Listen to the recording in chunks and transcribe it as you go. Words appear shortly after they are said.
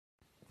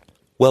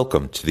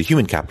Welcome to the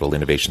Human Capital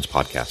Innovations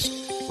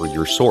Podcast. We're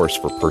your source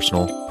for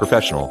personal,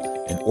 professional,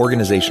 and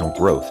organizational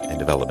growth and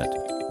development,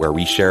 where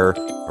we share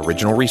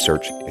original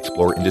research,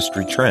 explore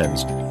industry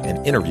trends,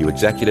 and interview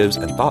executives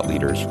and thought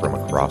leaders from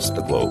across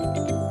the globe.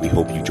 We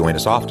hope you join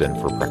us often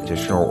for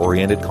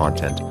practitioner-oriented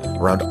content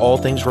around all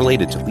things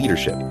related to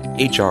leadership,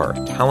 HR,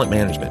 talent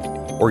management,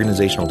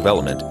 organizational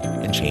development,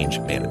 and change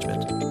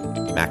management.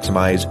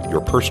 Maximize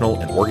your personal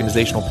and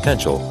organizational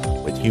potential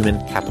with Human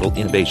Capital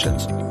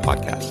Innovations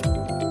Podcast.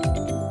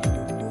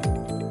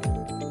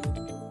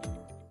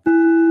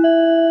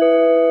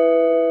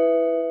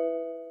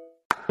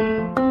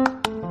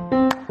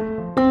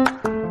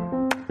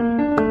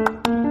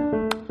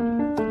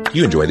 If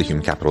you enjoy the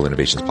Human Capital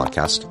Innovations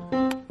Podcast,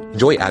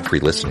 enjoy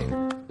ad-free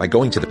listening by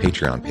going to the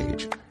Patreon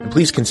page, and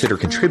please consider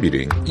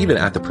contributing even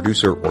at the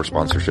producer or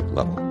sponsorship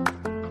level.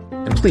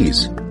 And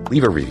please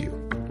leave a review.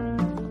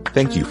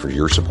 Thank you for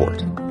your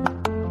support.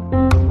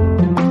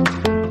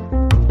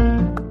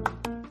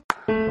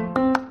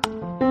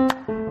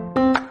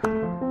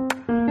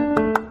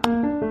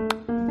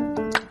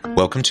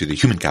 Welcome to the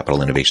Human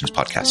Capital Innovations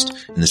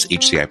Podcast. In this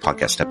HCI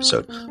podcast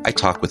episode, I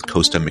talk with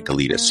Costa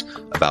Michailidis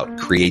about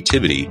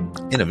creativity,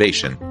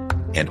 innovation,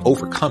 and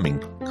overcoming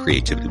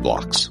creativity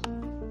blocks.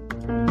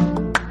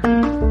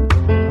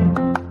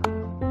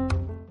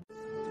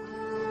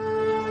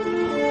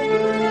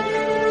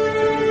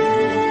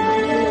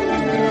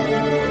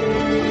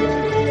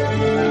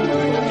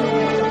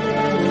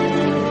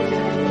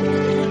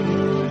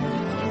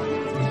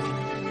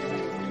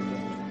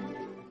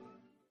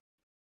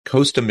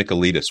 Costa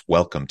Michailidis,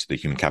 welcome to the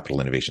Human Capital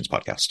Innovations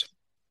Podcast.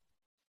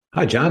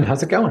 Hi, John.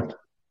 How's it going?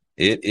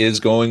 It is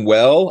going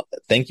well.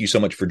 Thank you so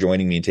much for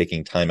joining me and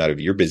taking time out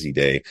of your busy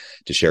day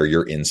to share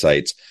your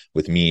insights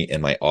with me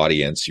and my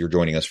audience. You're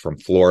joining us from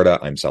Florida.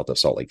 I'm south of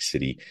Salt Lake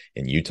City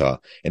in Utah.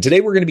 And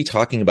today we're going to be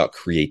talking about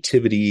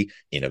creativity,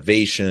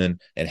 innovation,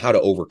 and how to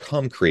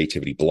overcome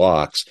creativity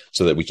blocks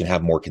so that we can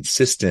have more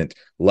consistent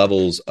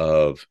levels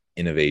of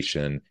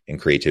innovation and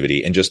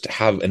creativity and just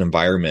have an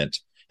environment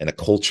and a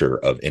culture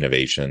of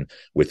innovation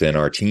within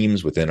our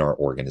teams, within our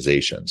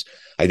organizations.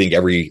 I think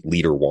every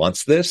leader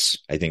wants this.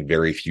 I think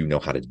very few know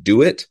how to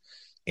do it.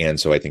 And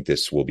so I think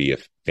this will be a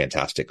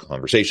fantastic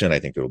conversation. I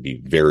think it will be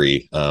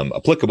very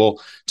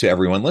applicable to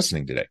everyone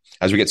listening today.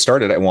 As we get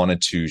started, I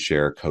wanted to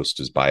share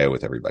Costa's bio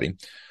with everybody.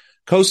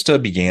 Costa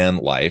began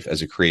life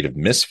as a creative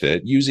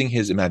misfit, using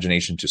his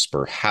imagination to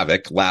spur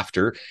havoc,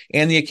 laughter,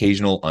 and the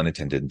occasional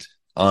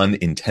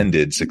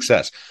unintended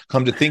success.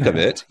 Come to think of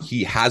it,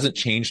 he hasn't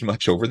changed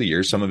much over the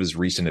years. Some of his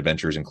recent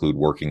adventures include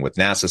working with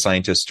NASA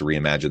scientists to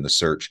reimagine the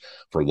search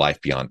for life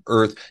beyond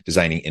Earth,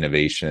 designing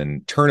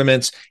innovation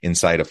tournaments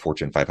inside of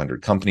Fortune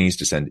 500 companies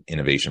to send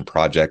innovation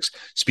projects,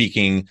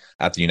 speaking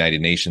at the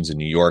United Nations in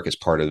New York as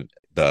part of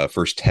the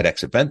first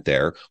TEDx event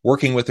there,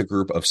 working with a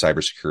group of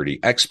cybersecurity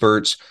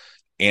experts,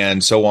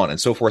 and so on and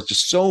so forth.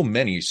 Just so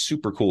many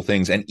super cool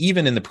things. And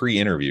even in the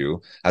pre-interview,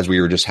 as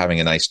we were just having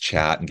a nice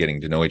chat and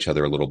getting to know each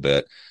other a little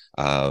bit,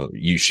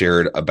 you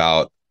shared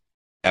about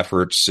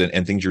efforts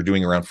and things you're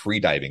doing around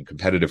freediving,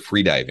 competitive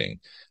freediving,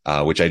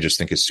 which I just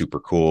think is super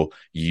cool.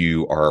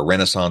 You are a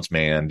Renaissance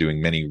man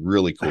doing many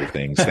really cool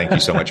things. Thank you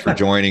so much for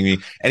joining me.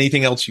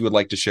 Anything else you would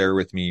like to share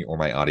with me or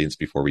my audience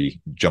before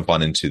we jump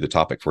on into the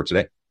topic for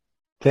today?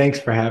 Thanks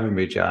for having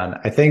me, John.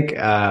 I think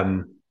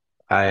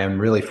I am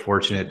really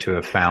fortunate to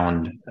have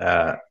found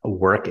a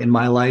work in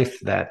my life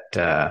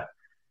that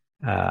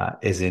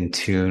is in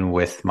tune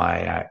with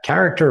my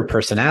character,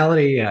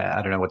 personality. I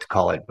don't know what to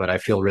call it, but I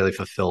feel really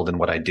fulfilled in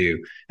what I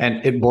do.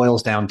 And it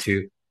boils down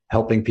to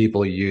helping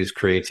people use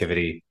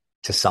creativity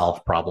to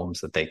solve problems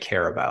that they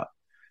care about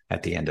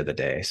at the end of the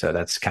day. So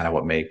that's kind of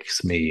what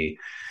makes me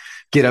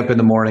get up in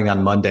the morning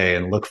on Monday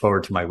and look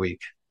forward to my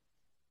week.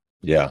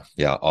 Yeah,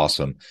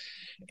 awesome.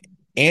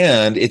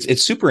 And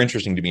it's super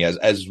interesting to me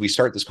as we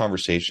start this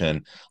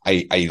conversation.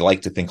 I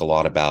like to think a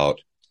lot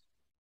about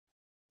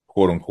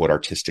quote unquote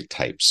artistic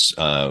types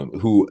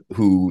who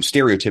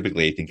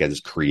stereotypically I think as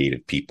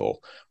creative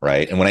people,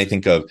 right? And when I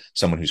think of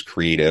someone who's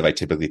creative, I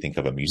typically think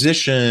of a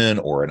musician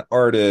or an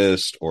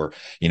artist or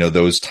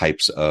those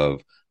types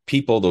of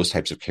people, those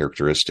types of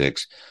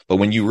characteristics. But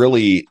when you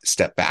really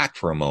step back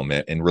for a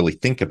moment and really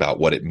think about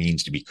what it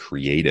means to be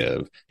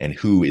creative and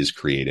who is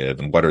creative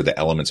and what are the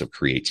elements of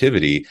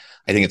creativity,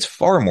 I think it's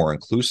far more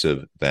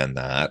inclusive than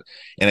that.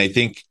 And I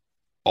think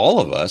all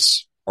of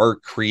us are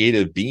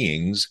creative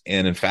beings.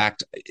 And in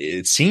fact,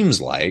 it seems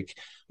like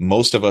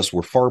most of us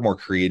were far more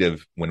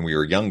creative when we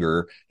were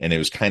younger, and it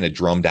was kind of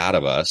drummed out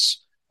of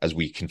us as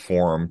we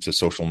conform to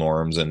social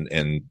norms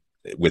and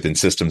within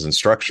systems and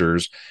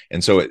structures.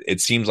 And so it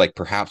seems like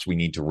perhaps we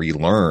need to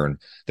relearn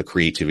the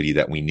creativity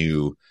that we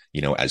knew,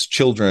 as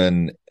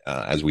children,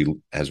 as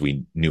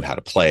we knew how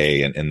to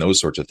play and those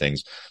sorts of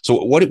things.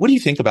 So what do you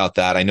think about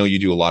that? I know you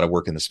do a lot of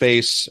work in the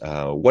space.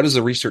 What does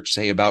the research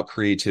say about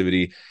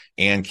creativity,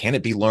 and can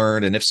it be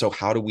learned? And if so,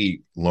 how do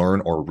we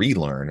learn or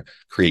relearn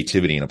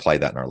creativity and apply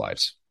that in our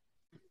lives?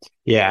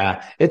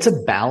 Yeah, it's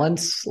a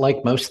balance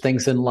like most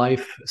things in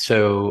life.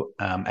 So,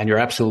 and you're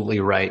absolutely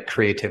right.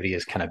 Creativity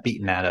is kind of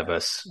beaten out of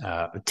us,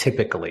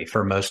 typically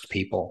for most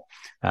people.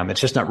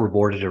 It's just not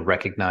rewarded or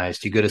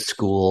recognized. You go to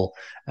school,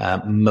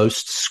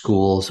 most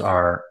schools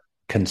are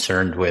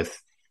concerned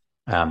with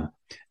um,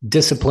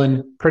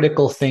 discipline,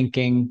 critical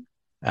thinking,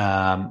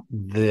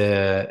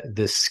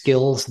 the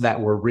skills that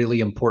were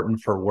really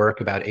important for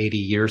work about 80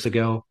 years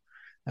ago.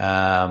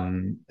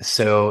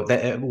 So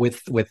that,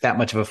 with that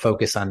much of a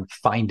focus on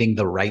finding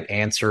the right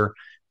answer,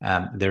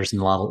 there's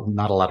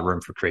not a lot of room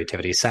for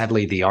creativity.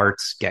 Sadly, the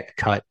arts get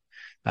cut.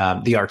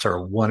 The arts are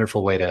a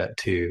wonderful way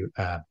to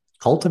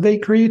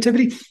cultivate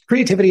creativity.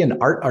 Creativity and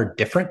art are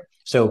different.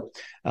 So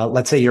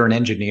let's say you're an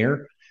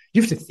engineer.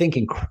 You have to think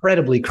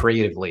incredibly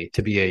creatively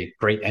to be a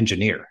great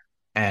engineer.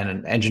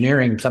 And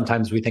engineering,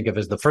 sometimes we think of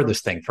as the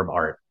furthest thing from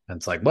art. And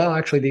it's like, well,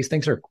 actually, these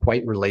things are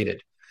quite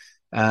related.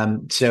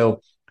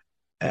 So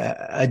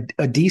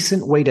a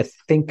decent way to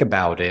think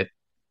about it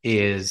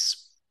is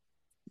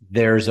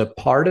there's a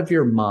part of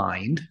your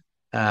mind,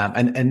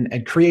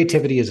 and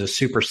creativity is a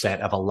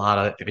superset of a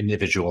lot of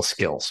individual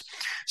skills.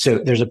 So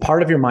there's a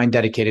part of your mind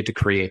dedicated to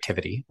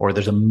creativity, or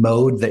there's a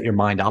mode that your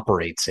mind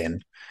operates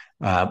in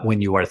when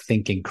you are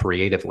thinking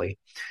creatively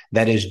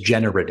that is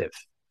generative.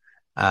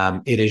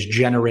 It is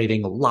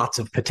generating lots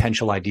of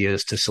potential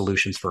ideas to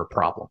solutions for a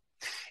problem.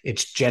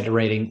 It's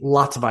generating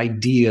lots of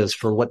ideas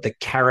for what the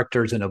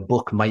characters in a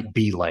book might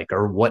be like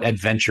or what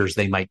adventures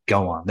they might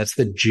go on. That's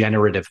the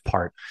generative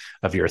part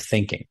of your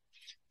thinking.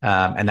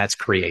 And that's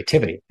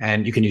creativity.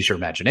 And you can use your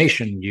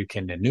imagination. You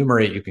can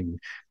enumerate, you can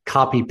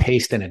copy,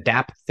 paste, and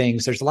adapt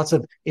things. There's lots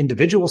of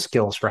individual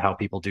skills for how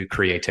people do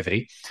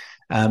creativity.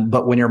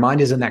 But when your mind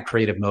is in that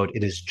creative mode,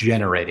 it is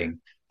generating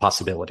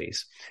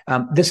possibilities.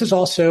 This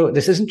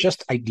isn't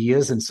just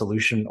ideas and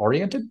solution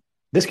oriented.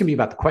 This can be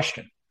about the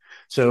question.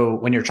 So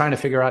when you're trying to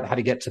figure out how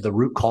to get to the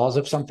root cause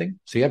of something,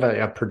 so you have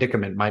a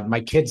predicament.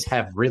 My kids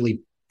have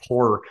really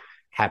poor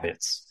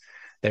habits.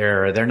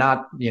 They're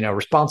not,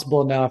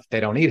 responsible enough.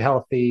 They don't eat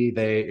healthy.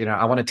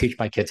 I want to teach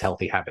my kids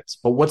healthy habits,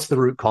 but what's the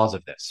root cause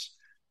of this?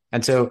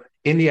 And so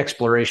in the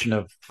exploration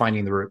of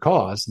finding the root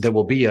cause, there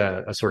will be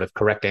a sort of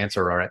correct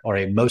answer or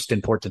a most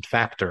important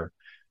factor,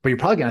 but you're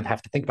probably going to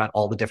have to think about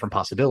all the different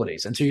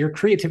possibilities. And so your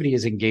creativity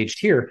is engaged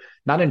here,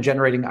 not in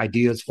generating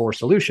ideas for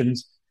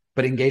solutions,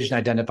 but engaged in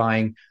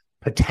identifying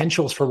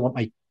potentials for what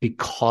might be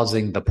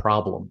causing the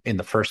problem in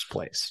the first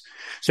place.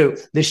 So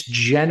this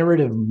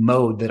generative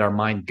mode that our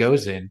mind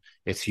goes in,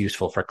 it's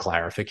useful for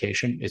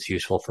clarification. It's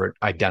useful for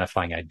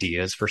identifying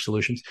ideas for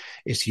solutions.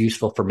 It's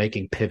useful for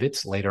making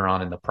pivots later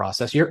on in the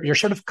process. You're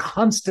sort of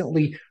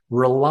constantly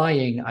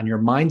relying on your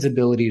mind's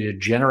ability to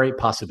generate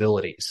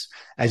possibilities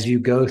as you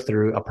go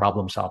through a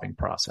problem-solving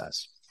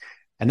process.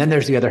 And then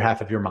there's the other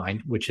half of your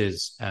mind, which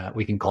is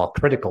we can call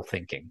critical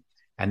thinking.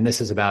 And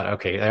this is about,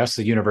 okay, that's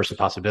the universe of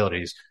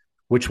possibilities.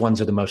 Which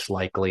ones are the most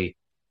likely?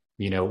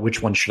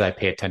 Which one should I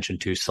pay attention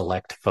to,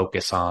 select,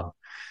 focus on?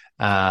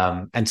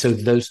 And so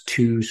those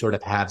two sort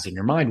of halves in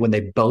your mind, when they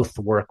both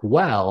work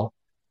well,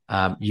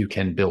 you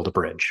can build a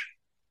bridge.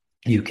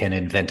 You can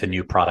invent a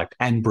new product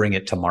and bring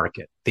it to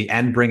market. The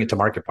and bring it to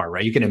market part,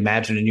 right? You can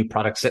imagine a new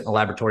product, sit in the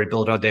laboratory,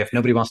 build it all day. If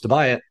nobody wants to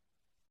buy it,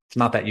 it's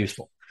not that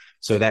useful.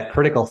 So that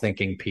critical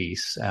thinking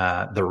piece,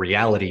 the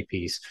reality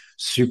piece,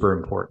 super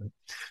important.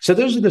 So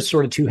those are the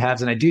sort of two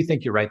halves. And I do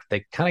think you're right that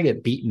they kind of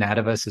get beaten out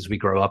of us as we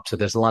grow up. So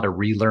there's a lot of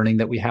relearning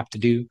that we have to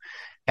do.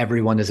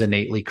 Everyone is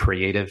innately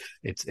creative.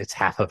 It's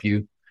half of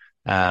you.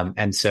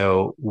 And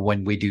so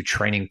when we do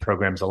training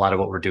programs, a lot of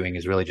what we're doing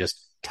is really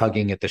just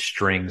tugging at the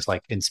strings,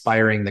 like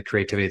inspiring the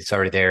creativity that's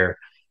already there.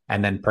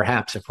 And then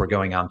perhaps if we're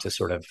going on to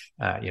sort of,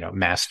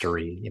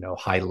 mastery,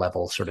 high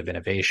level sort of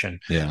innovation,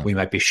 we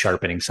might be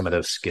sharpening some of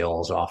those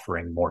skills,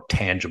 offering more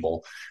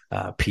tangible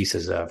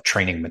pieces of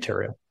training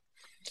material.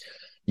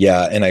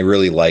 Yeah. And I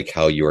really like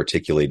how you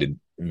articulated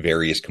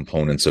various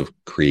components of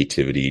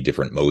creativity,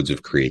 different modes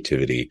of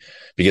creativity,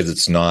 because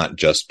it's not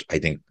just, I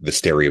think, the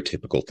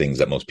stereotypical things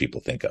that most people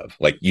think of.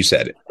 Like you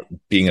said,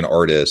 being an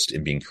artist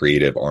and being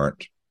creative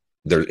aren't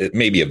there. It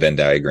may be a Venn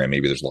diagram,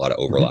 maybe there's a lot of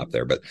overlap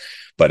there, but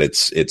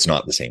it's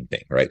not the same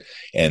thing, right?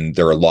 And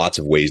there are lots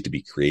of ways to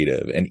be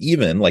creative. And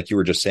even like you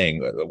were just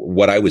saying,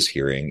 what I was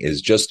hearing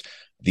is just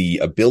the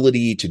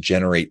ability to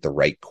generate the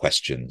right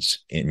questions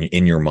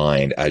in your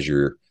mind as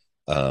you're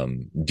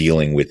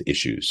dealing with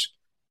issues.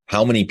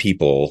 How many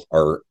people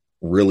are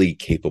really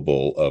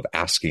capable of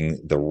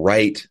asking the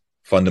right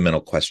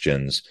fundamental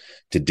questions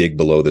to dig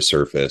below the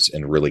surface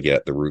and really get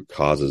at the root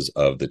causes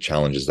of the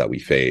challenges that we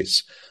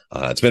face?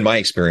 It's been my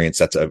experience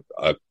that's a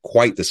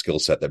quite the skill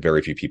set that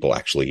very few people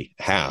actually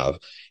have.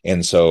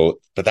 And so,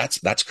 but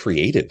that's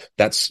creative.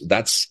 That's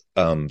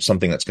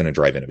something that's going to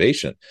drive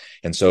innovation.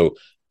 And so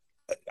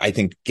I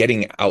think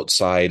getting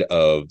outside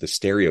of the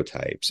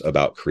stereotypes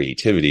about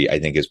creativity, I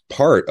think, is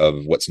part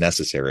of what's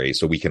necessary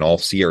so we can all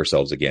see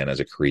ourselves again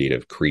as a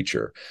creative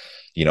creature.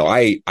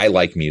 I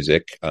like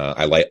music.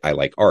 I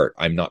like art.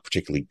 I'm not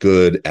particularly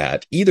good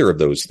at either of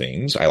those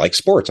things. I like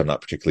sports. I'm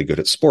not particularly good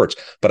at sports,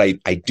 but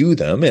I do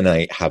them and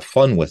I have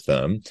fun with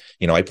them.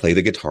 I play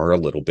the guitar a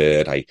little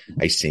bit.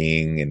 I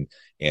sing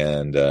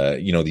and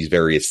these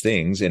various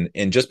things.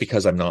 And just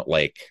because I'm not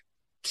like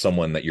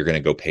someone that you're going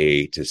to go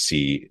pay to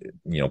see,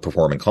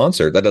 perform in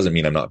concert, that doesn't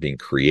mean I'm not being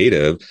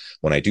creative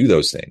when I do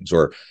those things,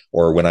 or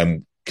when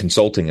I'm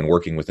consulting and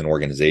working with an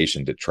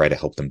organization to try to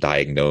help them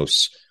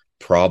diagnose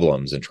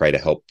problems and try to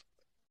help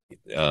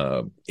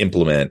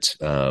implement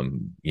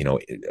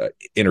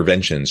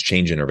interventions,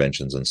 change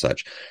interventions and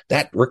such.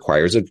 That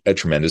requires a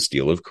tremendous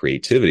deal of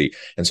creativity.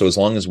 And so as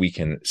long as we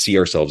can see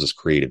ourselves as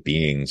creative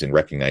beings and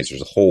recognize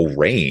there's a whole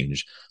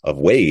range of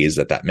ways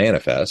that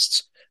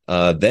manifests,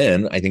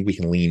 then I think we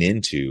can lean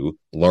into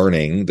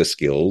learning the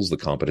skills, the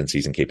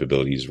competencies and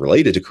capabilities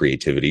related to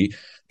creativity.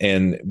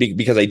 And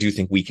because I do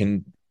think we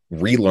can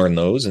relearn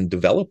those and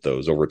develop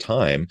those over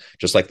time,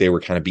 just like they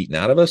were kind of beaten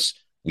out of us.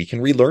 We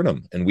can relearn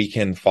them, and we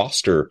can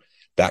foster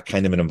that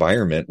kind of an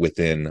environment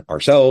within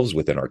ourselves,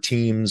 within our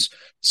teams,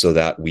 so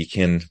that we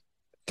can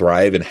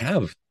thrive and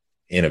have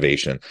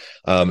innovation.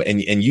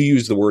 And you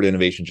used the word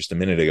innovation just a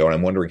minute ago, and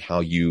I'm wondering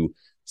how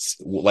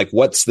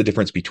what's the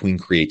difference between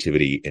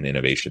creativity and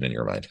innovation in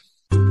your mind?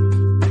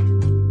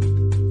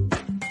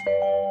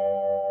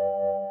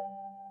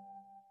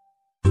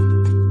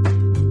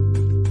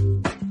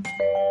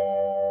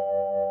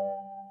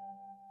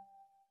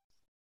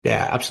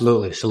 Yeah,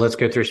 absolutely. So let's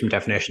go through some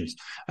definitions.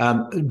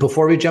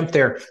 Before we jump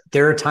there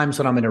are times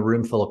when I'm in a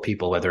room full of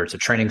people, whether it's a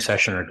training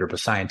session or a group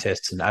of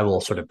scientists, and I will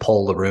sort of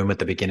poll the room at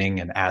the beginning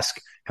and ask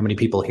how many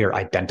people here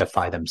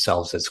identify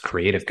themselves as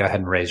creative. Go ahead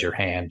and raise your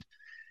hand.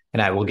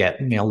 And I will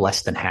get,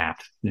 less than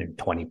half,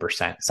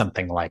 20%,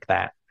 something like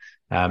that.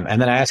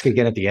 And then I ask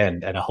again at the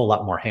end, and a whole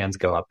lot more hands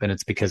go up. And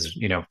it's because,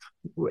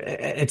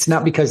 it's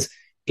not because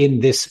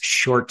in this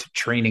short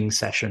training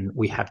session,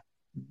 we have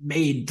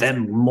made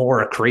them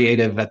more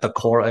creative at the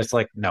core. It's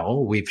like,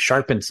 no, we've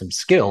sharpened some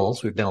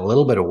skills. We've done a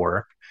little bit of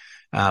work.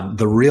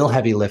 The real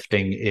heavy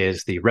lifting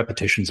is the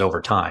repetitions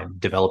over time,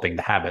 developing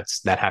the habits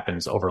that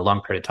happens over a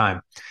long period of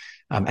time.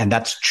 And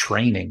that's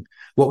training.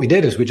 What we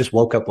did is we just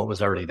woke up what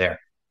was already there.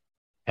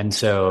 And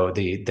so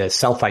the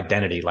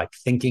self-identity, like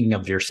thinking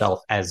of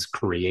yourself as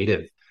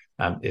creative,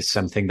 is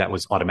something that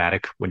was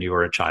automatic when you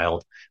were a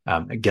child.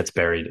 It gets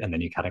buried, and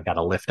then you kind of got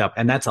to lift up.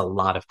 And that's a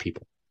lot of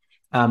people.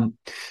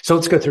 So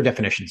let's go through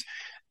definitions.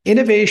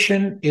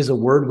 Innovation is a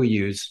word we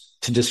use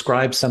to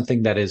describe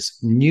something that is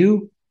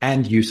new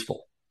and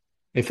useful.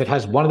 If it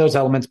has one of those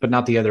elements but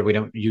not the other, we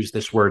don't use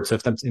this word. So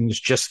if something's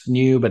just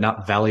new but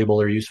not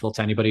valuable or useful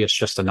to anybody, it's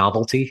just a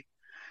novelty.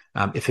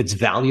 If it's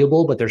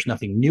valuable but there's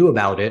nothing new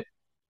about it,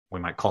 we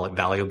might call it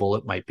valuable.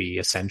 It might be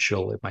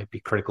essential. It might be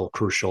critical,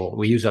 crucial.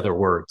 We use other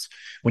words.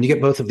 When you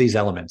get both of these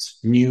elements,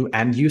 new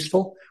and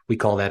useful, we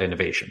call that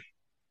innovation.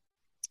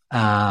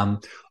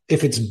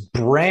 If it's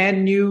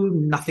brand new,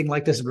 nothing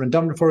like this has been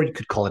done before, you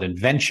could call it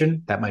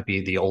invention. That might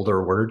be the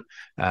older word.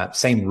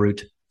 Same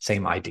root,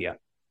 same idea.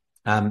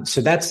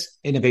 So that's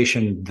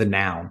innovation, the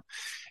noun.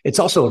 It's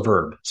also a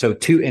verb. So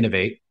to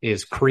innovate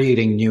is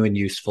creating new and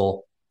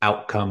useful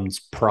outcomes,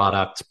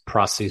 products,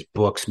 processes,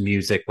 books,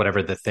 music,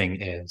 whatever the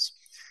thing is.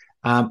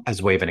 As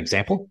a way of an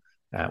example,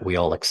 we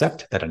all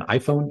accept that an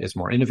iPhone is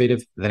more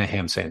innovative than a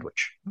ham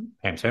sandwich.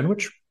 Ham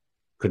sandwich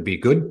could be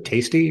good,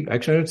 tasty.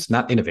 Actually, it's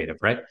not innovative,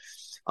 right?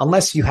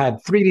 Unless you had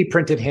 3D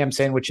printed ham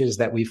sandwiches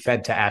that we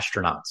fed to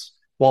astronauts.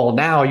 Well,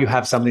 now you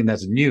have something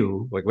that's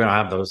new. Like we don't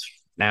have those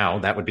now.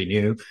 That would be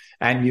new.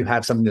 And you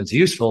have something that's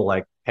useful,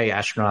 like, hey,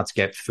 astronauts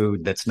get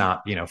food that's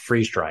not,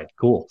 freeze dried.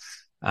 Cool.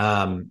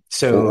 Or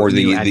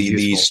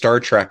the Star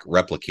Trek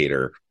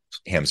replicator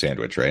ham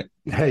sandwich, right?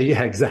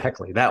 Yeah,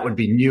 exactly. That would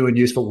be new and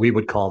useful. We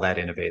would call that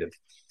innovative.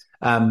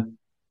 And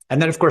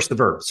then, of course, the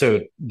verb.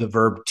 So the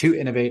verb to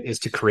innovate is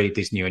to create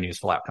these new and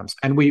useful outcomes.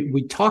 And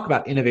we talk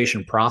about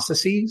innovation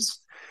processes.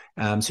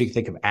 So you can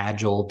think of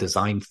agile,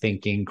 design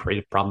thinking,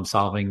 creative problem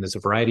solving. There's a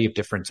variety of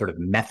different sort of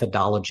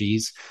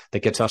methodologies that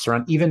get tossed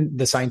around. Even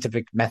the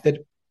scientific method,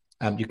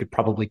 you could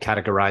probably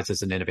categorize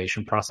as an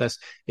innovation process.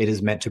 It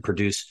is meant to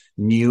produce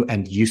new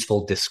and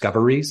useful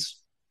discoveries.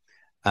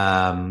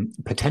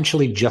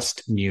 Potentially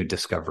just new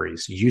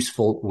discoveries.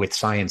 Useful with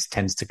science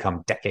tends to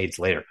come decades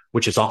later,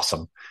 which is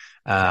awesome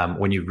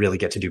when you really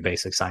get to do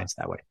basic science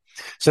that way.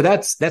 So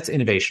that's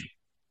innovation.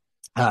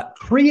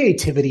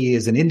 Creativity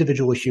is an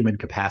individual human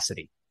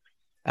capacity.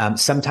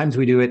 Sometimes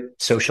we do it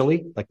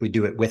socially, like we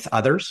do it with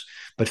others,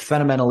 but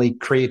fundamentally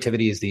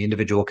creativity is the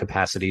individual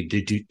capacity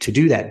to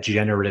do that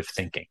generative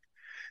thinking,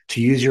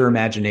 to use your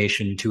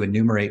imagination to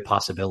enumerate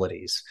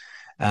possibilities,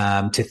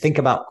 to think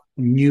about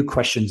new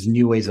questions,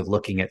 new ways of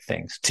looking at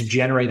things, to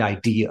generate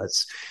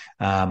ideas,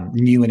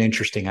 new and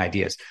interesting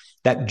ideas.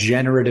 That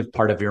generative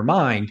part of your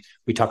mind,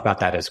 we talk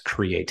about that as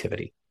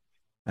creativity.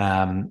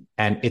 And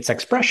its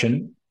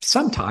expression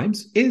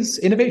sometimes is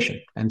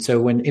innovation. And so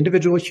when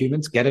individual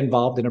humans get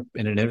involved in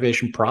an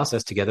innovation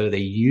process together, they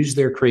use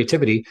their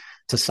creativity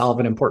to solve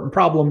an important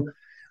problem.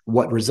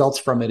 what results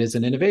from it is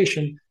an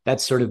innovation.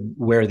 That's sort of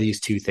where these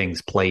two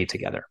things play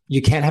together.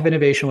 You can't have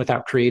innovation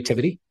without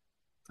creativity.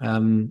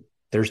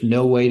 There's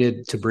no way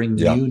to bring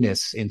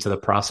newness into the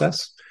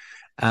process.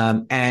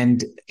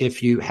 And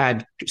if you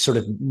had sort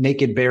of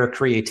naked, bare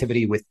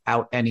creativity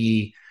without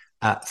any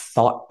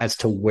thought as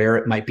to where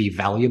it might be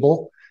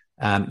valuable,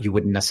 you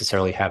wouldn't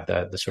necessarily have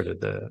the sort of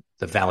the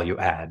value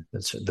add,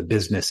 the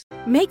business.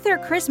 Make their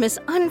Christmas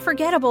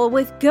unforgettable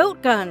with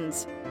Goat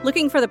Guns.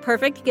 Looking for the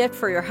perfect gift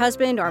for your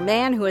husband or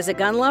man who is a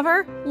gun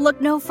lover? Look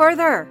no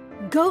further.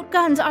 Goat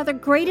Guns are the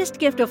greatest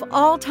gift of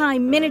all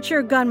time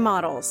miniature gun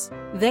models.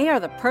 They are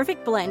the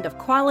perfect blend of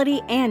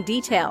quality and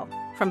detail.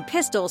 From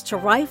pistols to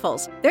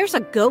rifles, there's a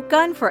Goat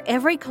Gun for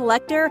every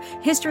collector,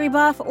 history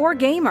buff, or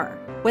gamer.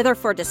 Whether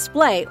for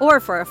display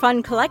or for a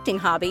fun collecting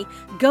hobby,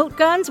 Goat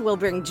Guns will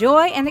bring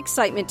joy and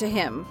excitement to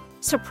him.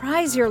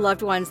 Surprise your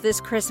loved ones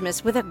this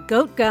Christmas with a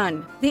Goat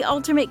Gun, the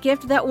ultimate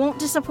gift that won't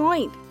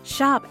disappoint.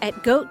 Shop at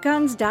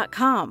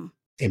goatguns.com.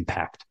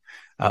 Impact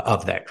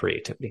of that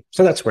creativity.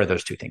 So that's where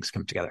those two things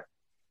come together.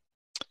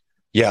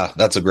 Yeah,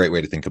 that's a great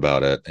way to think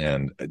about it.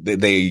 And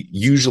they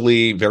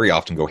usually very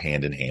often go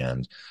hand in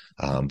hand,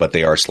 but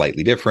they are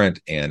slightly different.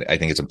 And I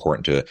think it's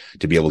important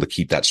to be able to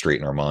keep that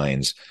straight in our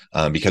minds,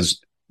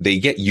 because they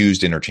get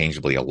used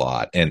interchangeably a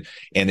lot. And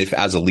if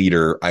as a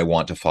leader, I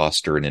want to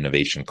foster an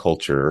innovation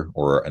culture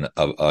or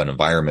an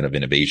environment of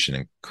innovation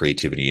and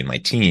creativity in my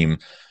team,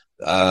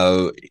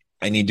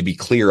 I need to be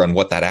clear on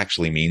what that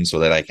actually means so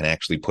that I can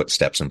actually put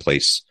steps in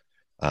place,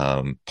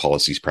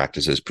 policies,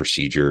 practices,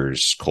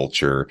 procedures,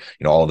 culture,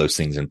 all of those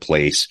things in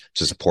place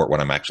to support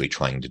what I'm actually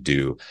trying to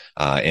do.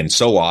 And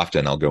so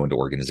often I'll go into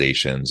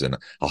organizations and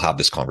I'll have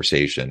this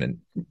conversation, and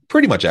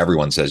pretty much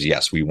everyone says,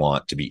 yes, we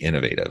want to be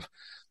innovative,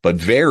 but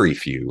very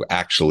few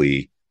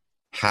actually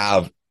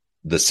have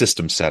the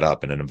system set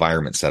up and an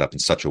environment set up in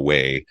such a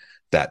way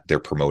that they're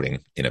promoting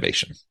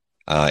innovation.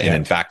 And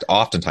in fact,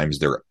 oftentimes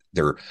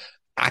they're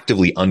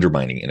actively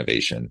undermining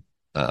innovation,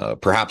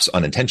 perhaps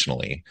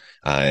unintentionally,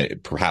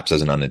 perhaps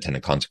as an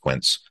unintended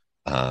consequence,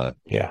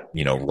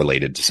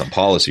 related to some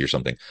policy or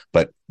something.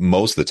 But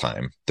most of the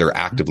time, they're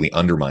actively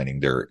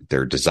undermining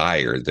their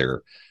desire,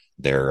 their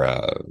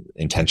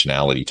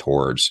intentionality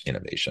towards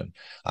innovation.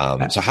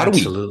 So how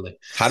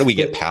do we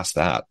get past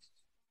that?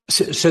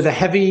 So the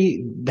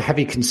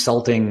heavy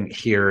consulting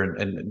here,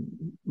 and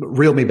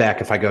reel me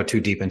back if I go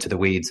too deep into the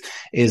weeds,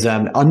 is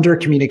under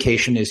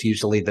communication is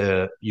usually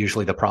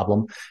the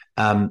problem.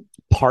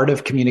 Part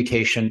of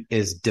communication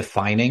is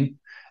defining.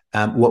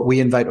 What we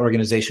invite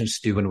organizations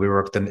to do when we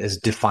work with them is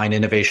define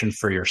innovation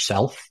for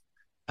yourself.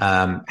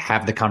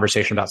 Have the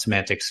conversation about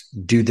semantics,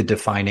 do the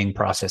defining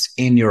process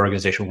in your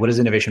organization. What does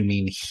innovation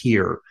mean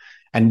here?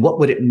 And what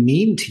would it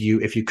mean to you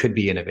if you could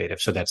be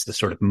innovative? So that's the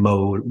sort of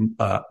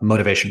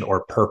motivation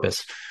or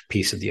purpose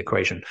piece of the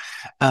equation.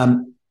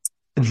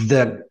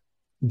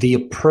 The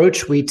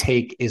approach we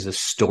take is a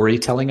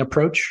storytelling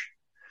approach.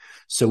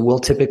 So we'll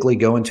typically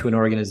go into an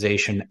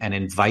organization and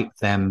invite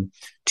them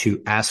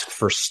to ask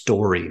for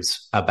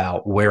stories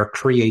about where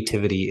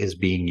creativity is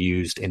being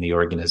used in the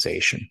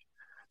organization.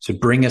 So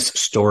bring us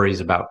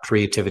stories about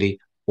creativity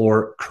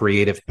or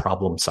creative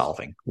problem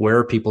solving. Where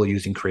are people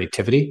using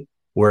creativity?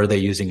 Where are they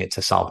using it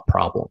to solve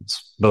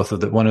problems?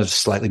 One is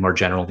slightly more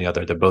general than the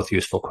other. They're both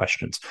useful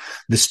questions.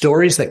 The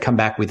stories that come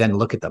back, we then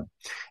look at them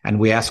and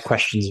we ask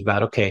questions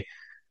about, okay,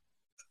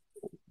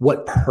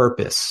 what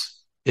purpose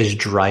is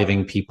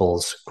driving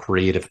people's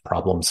creative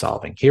problem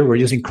solving? Here we're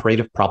using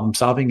creative problem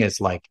solving as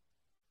like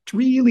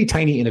really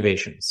tiny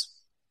innovations.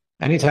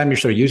 Anytime you're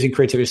sort of using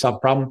creativity to solve a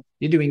problem,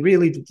 you're doing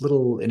really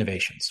little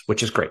innovations,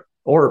 which is great,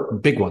 or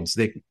big ones.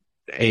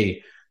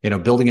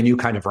 Building a new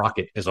kind of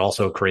rocket is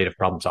also creative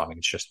problem solving.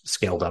 It's just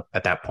scaled up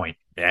at that point.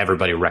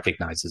 Everybody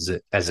recognizes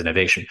it as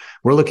innovation.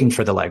 We're looking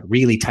for the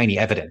really tiny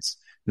evidence.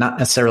 Not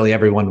necessarily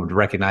everyone would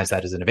recognize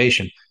that as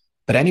innovation,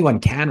 but anyone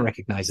can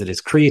recognize it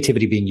as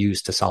creativity being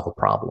used to solve a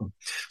problem.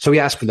 So we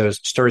ask for those,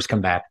 stories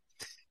come back,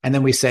 and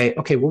then we say,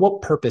 okay, well,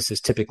 what purpose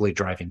is typically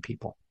driving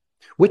people?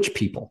 Which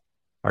people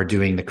are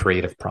doing the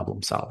creative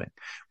problem solving?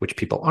 Which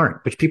people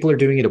aren't? Which people are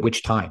doing it at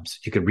which times?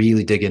 You could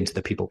really dig into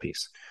the people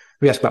piece.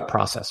 We ask about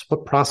process.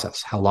 What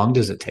process? How long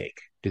does it take?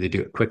 Do they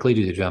do it quickly?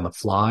 Do they do it on the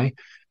fly?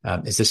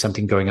 Is this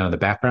something going on in the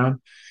background?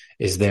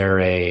 Is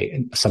there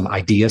some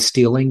idea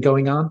stealing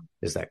going on?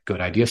 Is that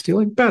good idea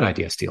stealing, bad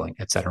idea stealing,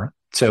 et cetera?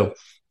 So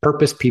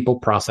purpose, people,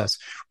 process.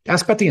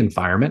 Ask about the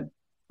environment.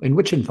 In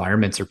which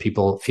environments are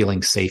people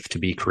feeling safe to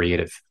be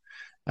creative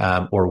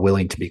or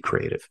willing to be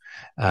creative?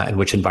 In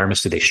which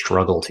environments do they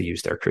struggle to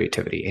use their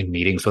creativity? In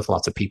meetings with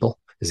lots of people?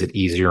 Is it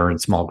easier in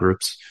small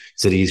groups?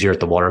 Is it easier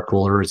at the water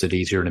cooler? Is it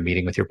easier in a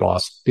meeting with your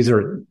boss?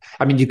 You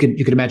can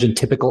imagine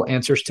typical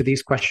answers to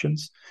these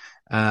questions.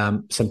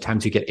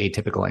 Sometimes you get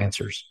atypical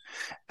answers.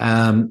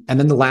 And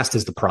then the last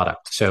is the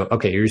product. So,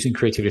 okay, you're using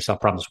creativity to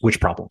solve problems. Which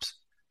problems?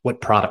 What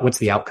product? What's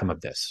the outcome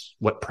of this?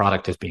 What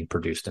product is being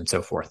produced and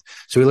so forth?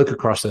 So we look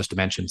across those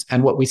dimensions.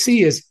 And what we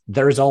see is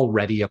there's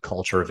already a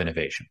culture of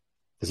innovation.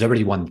 There's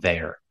already one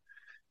there.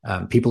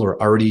 People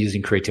are already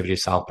using creativity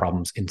to solve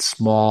problems in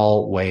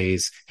small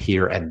ways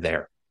here and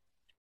there.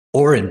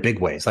 or in big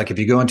ways. Like if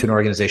you go into an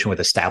organization with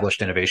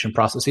established innovation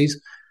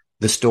processes,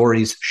 the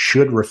stories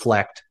should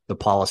reflect the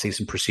policies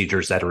and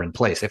procedures that are in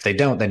place. If they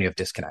don't, then you have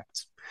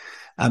disconnects.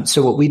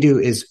 So what we do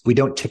is we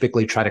don't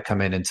typically try to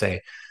come in and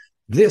say,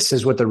 this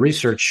is what the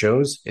research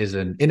shows is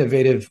an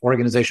innovative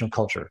organizational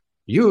culture.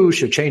 You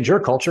should change your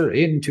culture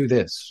into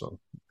this. So,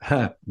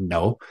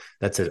 no,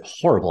 that's a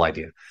horrible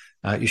idea.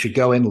 You should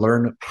go and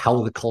learn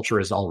how the culture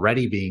is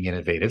already being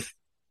innovative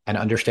and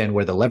understand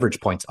where the leverage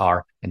points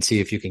are and see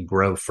if you can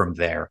grow from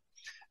there.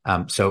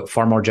 So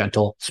far more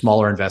gentle,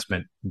 smaller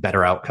investment,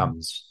 better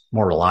outcomes,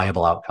 more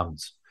reliable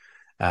outcomes.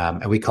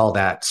 And we call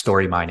that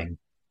story mining.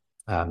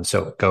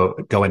 So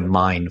go and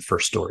mine for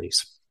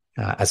stories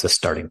as a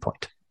starting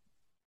point.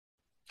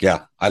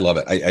 Yeah, I love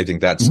it. I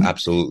think that's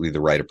absolutely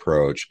the right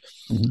approach.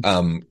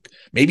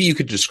 Maybe you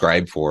could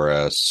describe for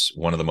us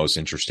one of the most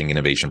interesting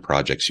innovation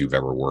projects you've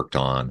ever worked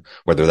on,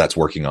 whether that's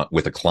working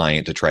with a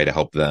client to try to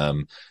help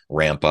them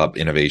ramp up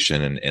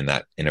innovation and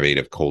that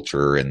innovative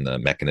culture and the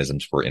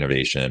mechanisms for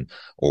innovation,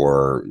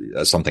 or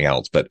something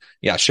else. But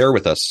yeah, share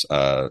with us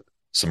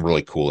some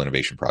really cool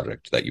innovation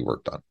project that you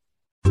worked on.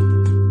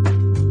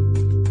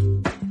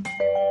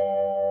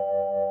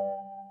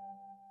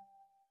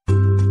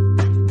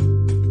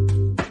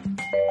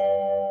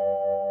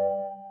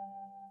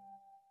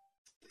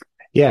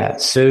 Yeah,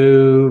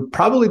 so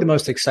probably the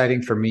most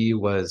exciting for me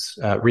was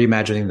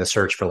reimagining the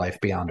search for life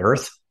beyond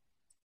Earth.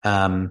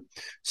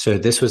 So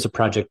this was a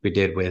project we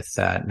did with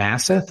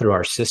NASA through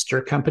our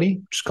sister company,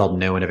 which is called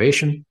No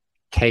Innovation,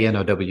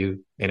 KNOW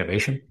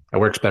Innovation. It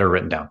works better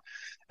written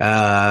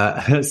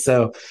down.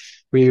 So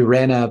we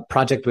ran a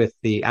project with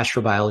the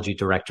astrobiology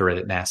directorate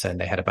at NASA, and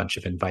they had a bunch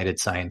of invited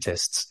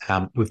scientists.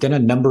 We've done a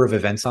number of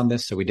events on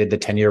this. So we did the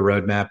 10-year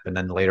roadmap, and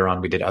then later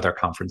on we did other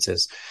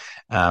conferences.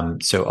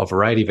 So a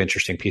variety of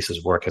interesting pieces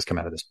of work has come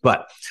out of this.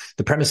 But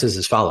the premise is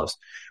as follows.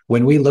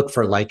 When we look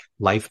for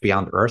life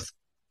beyond Earth,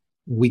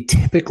 we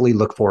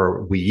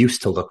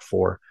used to look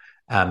for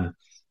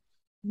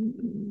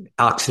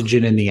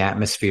oxygen in the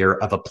atmosphere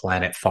of a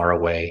planet far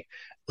away,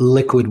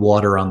 liquid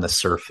water on the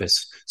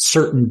surface,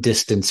 certain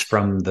distance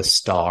from the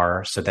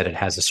star so that it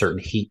has a certain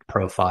heat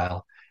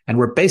profile. And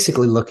we're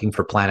basically looking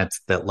for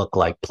planets that look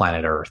like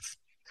planet Earth.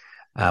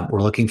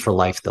 We're looking for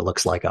life that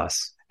looks like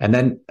us. And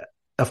then,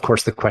 of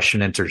course, the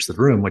question enters the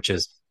room, which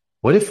is,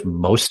 what if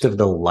most of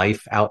the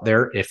life out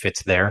there, if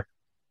it's there,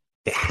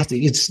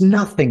 it's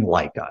nothing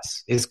like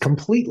us, is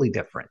completely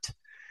different?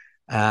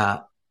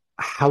 How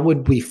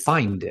would we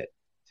find it?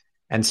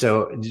 And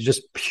so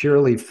just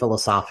purely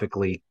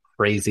philosophically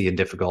crazy and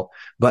difficult,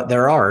 but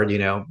there are,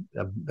 a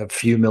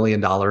few $1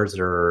 million,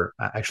 or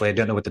actually, I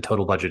don't know what the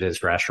total budget is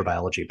for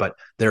astrobiology, but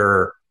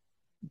there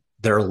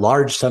are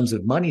large sums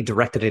of money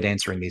directed at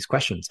answering these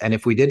questions. And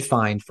if we did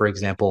find, for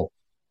example,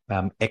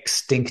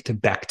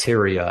 extinct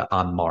bacteria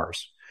on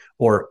Mars,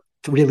 or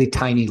really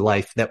tiny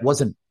life that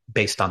wasn't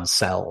based on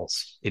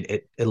cells,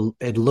 it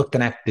looked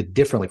and acted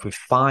differently. If we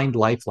find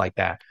life like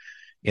that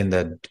in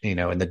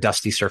the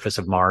dusty surface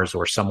of Mars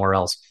or somewhere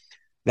else,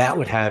 that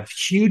would have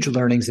huge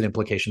learnings and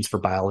implications for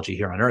biology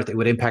here on Earth. It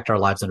would impact our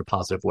lives in a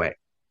positive way.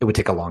 It would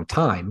take a long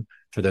time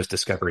for those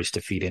discoveries to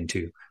feed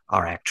into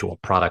our actual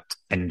products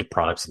and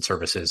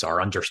services,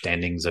 our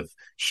understandings of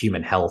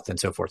human health and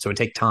so forth. So it would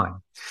take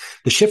time.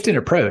 The shift in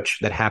approach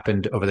that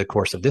happened over the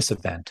course of this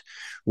event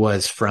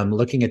was from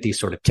looking at these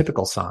sort of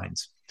typical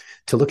signs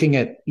to looking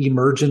at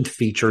emergent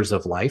features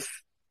of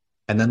life,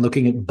 and then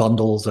looking at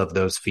bundles of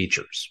those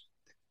features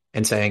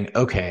and saying,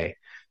 okay,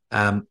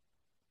 and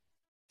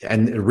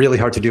really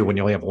hard to do when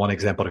you only have one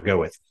example to go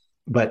with.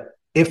 But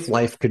if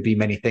life could be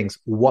many things,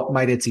 what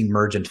might its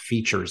emergent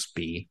features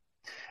be?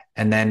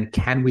 And then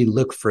can we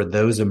look for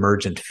those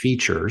emergent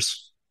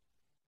features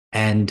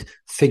and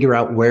figure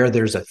out where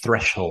there's a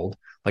threshold?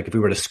 Like if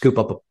we were to scoop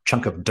up a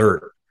chunk of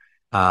dirt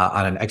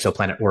on an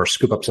exoplanet, or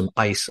scoop up some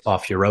ice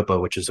off Europa,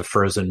 which is a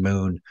frozen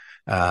moon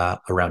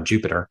around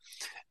Jupiter,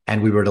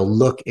 and we were to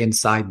look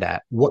inside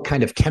that, what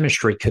kind of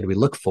chemistry could we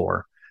look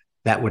for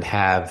that would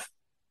have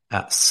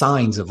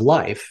signs of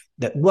life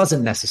that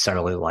wasn't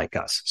necessarily like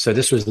us? So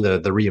this was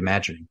the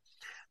reimagining.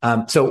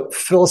 So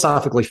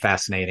philosophically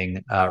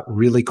fascinating,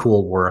 really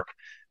cool work.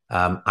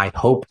 I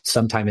hope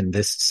sometime in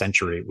this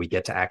century we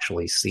get to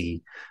actually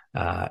see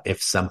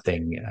if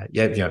something,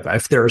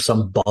 if there are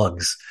some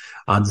bugs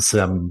on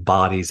some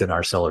bodies in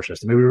our solar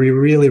system. It would be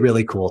really,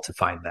 really cool to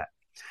find that.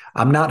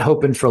 I'm not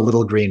hoping for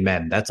little green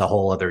men. That's a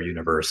whole other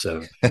universe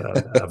of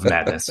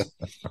madness.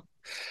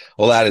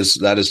 Well,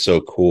 that is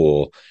so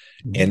cool.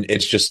 And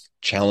it's just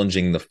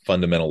challenging the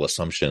fundamental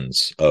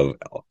assumptions of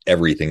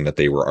everything that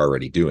they were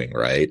already doing,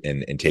 right?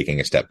 And taking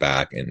a step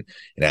back and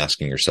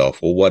asking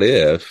yourself, well, what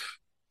if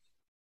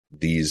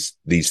these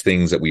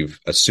things that we've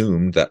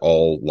assumed that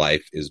all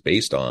life is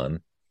based on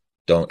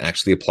don't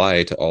actually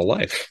apply to all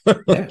life?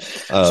 Yeah.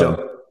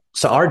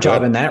 So our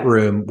job in that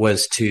room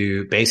was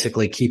to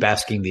basically keep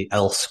asking the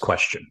else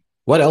question.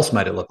 What else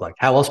might it look like?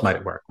 How else might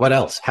it work? What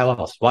else? How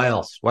else? Why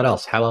else? What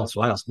else? How else?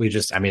 Why else?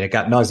 It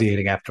got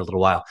nauseating after a little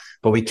while,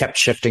 but we kept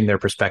shifting their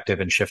perspective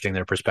and shifting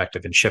their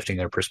perspective and shifting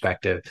their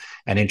perspective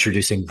and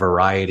introducing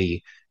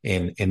variety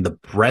in the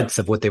breadth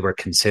of what they were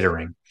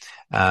considering.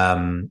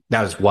 That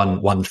was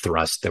one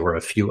thrust. There were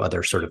a few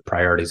other sort of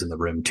priorities in the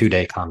room,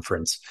 2-day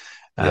conference.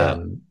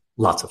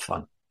 Lots of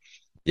fun.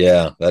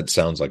 Yeah, that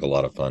sounds like a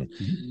lot of fun.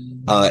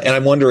 And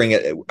I'm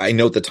wondering, I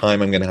note the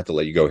time, I'm going to have to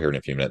let you go here in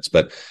a few minutes,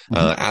 but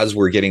as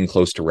we're getting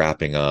close to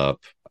wrapping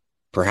up,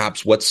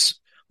 perhaps what's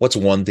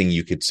one thing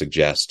you could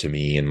suggest to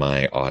me and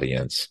my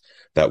audience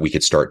that we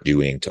could start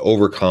doing to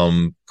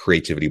overcome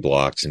creativity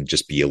blocks and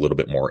just be a little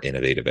bit more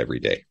innovative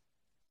every day?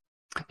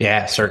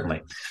 Yeah,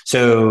 certainly.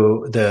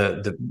 So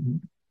the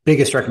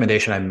biggest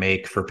recommendation I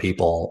make for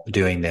people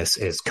doing this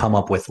is come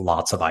up with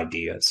lots of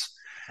ideas.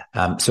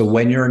 So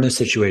when you're in a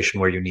situation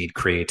where you need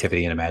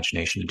creativity and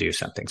imagination to do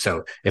something,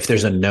 so if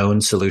there's a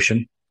known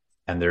solution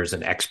and there's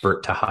an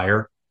expert to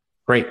hire,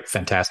 great,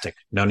 fantastic.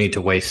 No need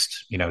to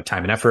waste,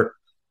 time and effort.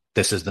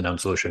 This is the known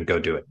solution. Go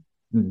do it.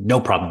 No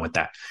problem with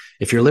that.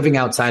 If you're living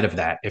outside of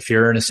that, if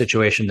you're in a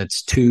situation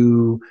that's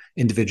too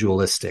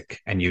individualistic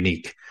and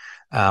unique,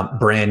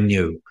 brand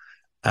new,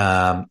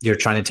 you're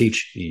trying to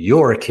teach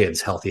your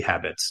kids healthy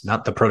habits,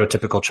 not the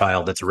prototypical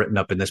child that's written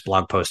up in this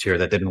blog post here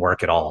that didn't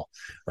work at all,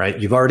 right?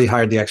 You've already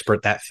hired the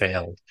expert, that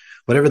failed.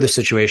 Whatever the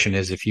situation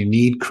is, if you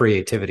need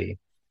creativity,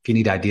 if you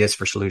need ideas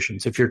for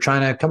solutions, if you're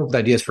trying to come up with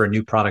ideas for a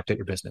new product at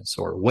your business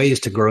or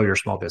ways to grow your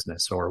small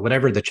business or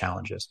whatever the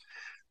challenge is,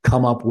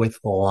 come up with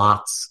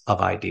lots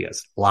of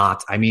ideas.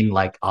 Lots. I mean,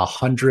 like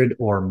 100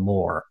 or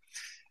more.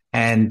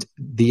 And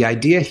the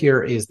idea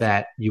here is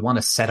that you want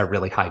to set a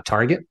really high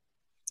target.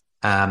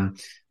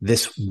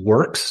 This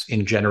works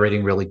in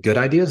generating really good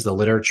ideas. The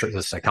literature,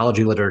 the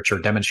psychology literature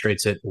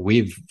demonstrates it.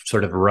 We've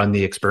sort of run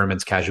the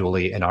experiments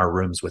casually in our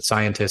rooms with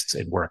scientists.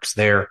 It works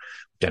there.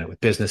 We've done it with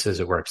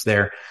businesses. It works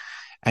there.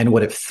 And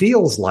what it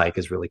feels like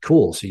is really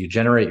cool. So you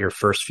generate your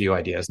first few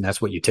ideas, and that's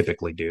what you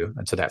typically do.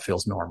 And so that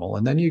feels normal.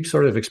 And then you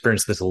sort of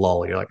experience this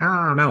lull. You're like,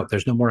 I'm out.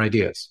 There's no more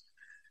ideas.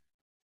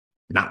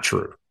 Not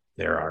true.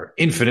 There are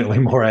infinitely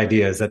more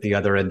ideas at the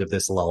other end of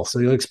this lull. So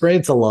you'll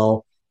experience a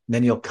lull.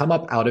 Then you'll come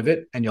up out of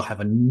it and you'll have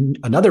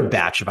another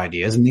batch of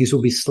ideas, and these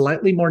will be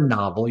slightly more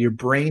novel. Your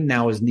brain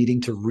now is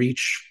needing to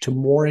reach to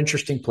more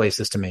interesting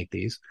places to make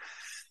these.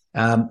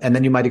 And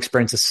then you might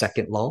experience a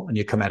second lull, and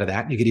you come out of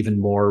that and you get even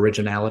more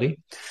originality.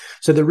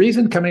 So the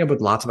reason coming up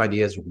with lots of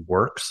ideas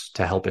works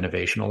to help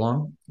innovation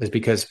along is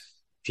because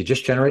if you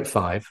just generate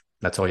 5,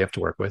 that's all you have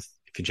to work with.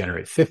 If you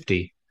generate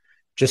 50,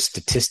 just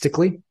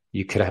statistically,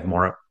 you could have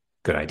more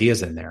good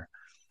ideas in there.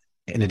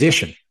 In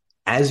addition,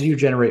 as you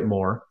generate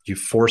more, you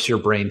force your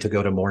brain to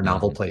go to more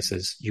novel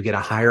places. You get a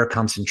higher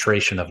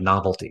concentration of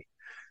novelty.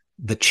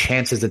 The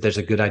chances that there's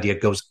a good idea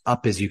goes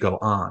up as you go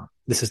on.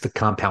 This is the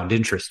compound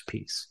interest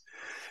piece.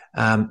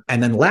 And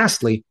then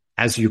lastly,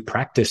 as you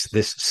practice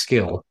this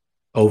skill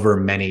over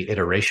many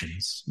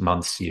iterations,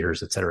 months,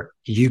 years, et cetera,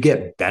 you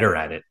get better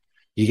at it.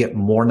 You get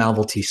more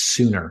novelty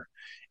sooner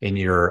in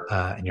your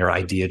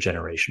idea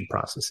generation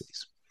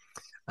processes.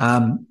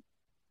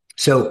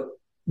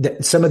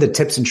 Some of the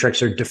tips and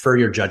tricks are defer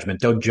your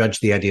judgment. Don't judge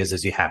the ideas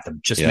as you have them.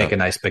 Just make a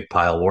nice big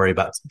pile. Worry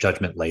about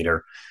judgment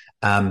later.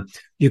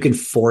 You can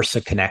force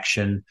a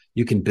connection.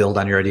 You can build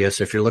on your ideas.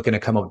 So if you're looking to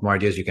come up with more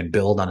ideas, you can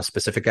build on a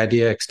specific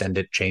idea, extend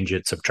it, change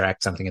it,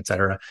 subtract something, et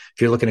cetera.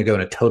 If you're looking to go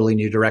in a totally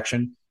new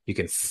direction, you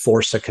can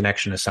force a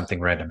connection to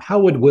something random. How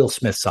would Will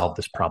Smith solve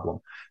this problem?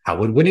 How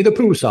would Winnie the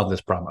Pooh solve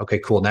this problem? Okay,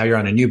 cool. Now you're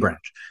on a new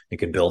branch. You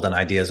can build on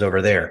ideas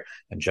over there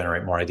and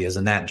generate more ideas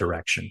in that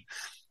direction.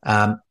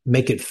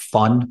 Make it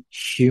fun.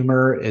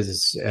 Humor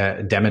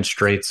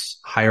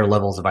demonstrates higher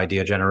levels of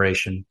idea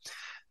generation.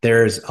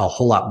 There's a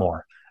whole lot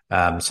more.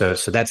 So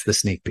that's the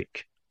sneak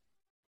peek.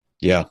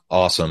 Yeah,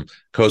 awesome.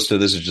 Costa,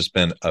 this has just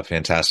been a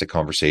fantastic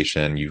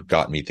conversation. You've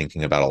got me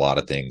thinking about a lot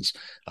of things.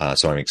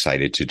 So I'm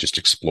excited to just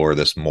explore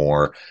this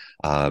more.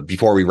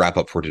 Before we wrap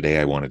up for today,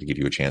 I wanted to give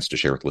you a chance to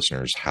share with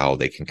listeners how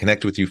they can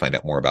connect with you, find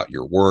out more about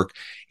your work,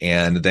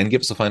 and then give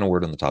us a final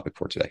word on the topic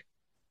for today.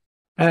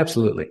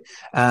 Absolutely.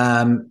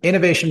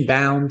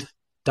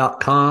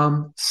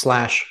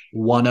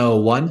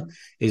 Innovationbound.com/101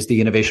 is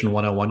the Innovation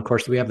 101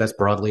 course that we have. That's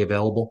broadly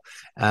available.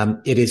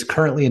 It is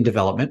currently in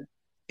development.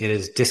 It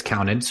is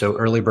discounted, so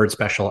early bird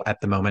special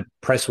at the moment.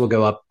 Price will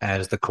go up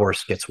as the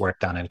course gets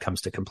worked on and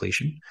comes to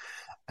completion.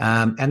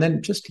 And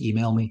then just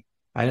email me.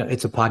 I know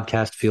it's a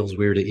podcast, feels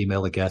weird to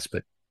email a guest,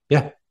 but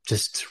yeah,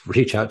 just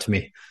reach out to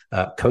me.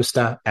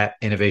 Costa at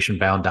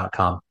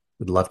innovationbound.com.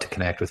 Would love to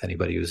connect with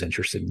anybody who's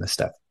interested in this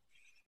stuff.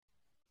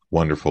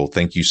 Wonderful.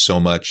 Thank you so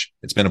much.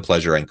 It's been a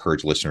pleasure. I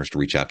encourage listeners to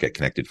reach out, get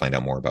connected, find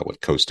out more about what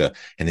Costa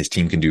and his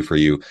team can do for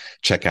you.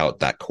 Check out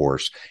that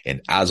course. And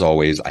as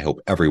always, I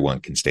hope everyone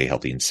can stay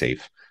healthy and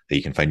safe, that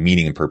you can find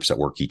meaning and purpose at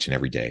work each and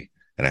every day.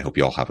 And I hope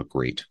you all have a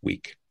great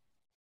week.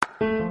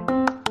 Do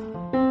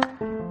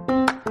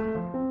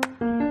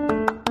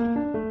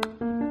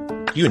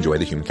you enjoy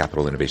the Human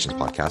Capital Innovations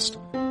podcast?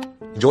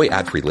 Enjoy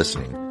ad-free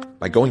listening?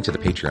 by going to the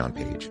Patreon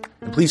page,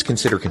 and please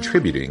consider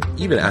contributing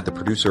even at the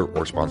producer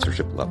or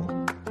sponsorship level.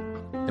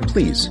 And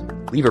please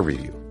leave a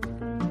review.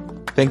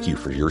 Thank you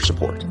for your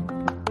support.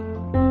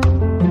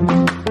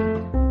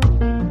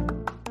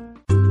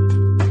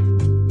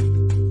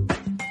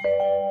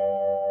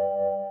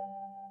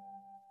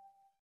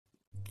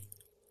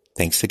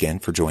 Thanks again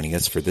for joining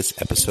us for this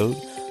episode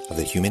of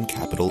the Human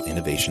Capital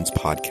Innovations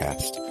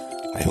Podcast.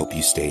 I hope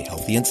you stay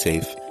healthy and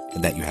safe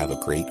and that you have a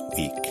great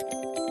week.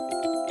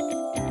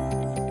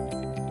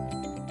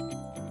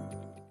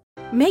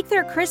 Make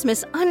their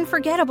Christmas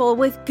unforgettable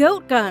with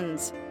goat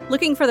guns.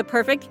 Looking for the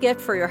perfect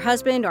gift for your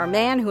husband or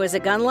man who is a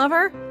gun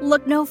lover?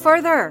 Look no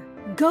further.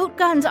 Goat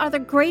guns are the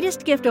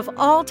greatest gift of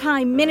all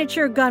time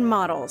miniature gun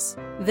models.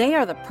 They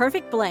are the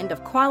perfect blend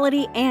of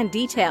quality and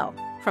detail.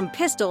 From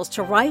pistols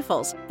to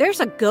rifles, there's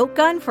a goat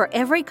gun for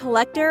every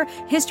collector,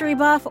 history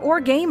buff,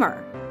 or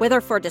gamer. Whether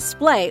for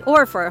display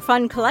or for a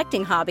fun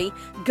collecting hobby,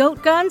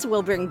 goat guns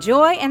will bring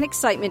joy and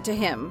excitement to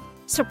him.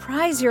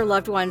 Surprise your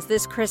loved ones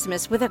this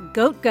Christmas with a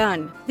goat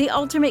gun, the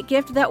ultimate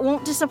gift that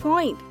won't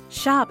disappoint.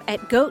 Shop at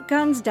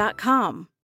goatguns.com.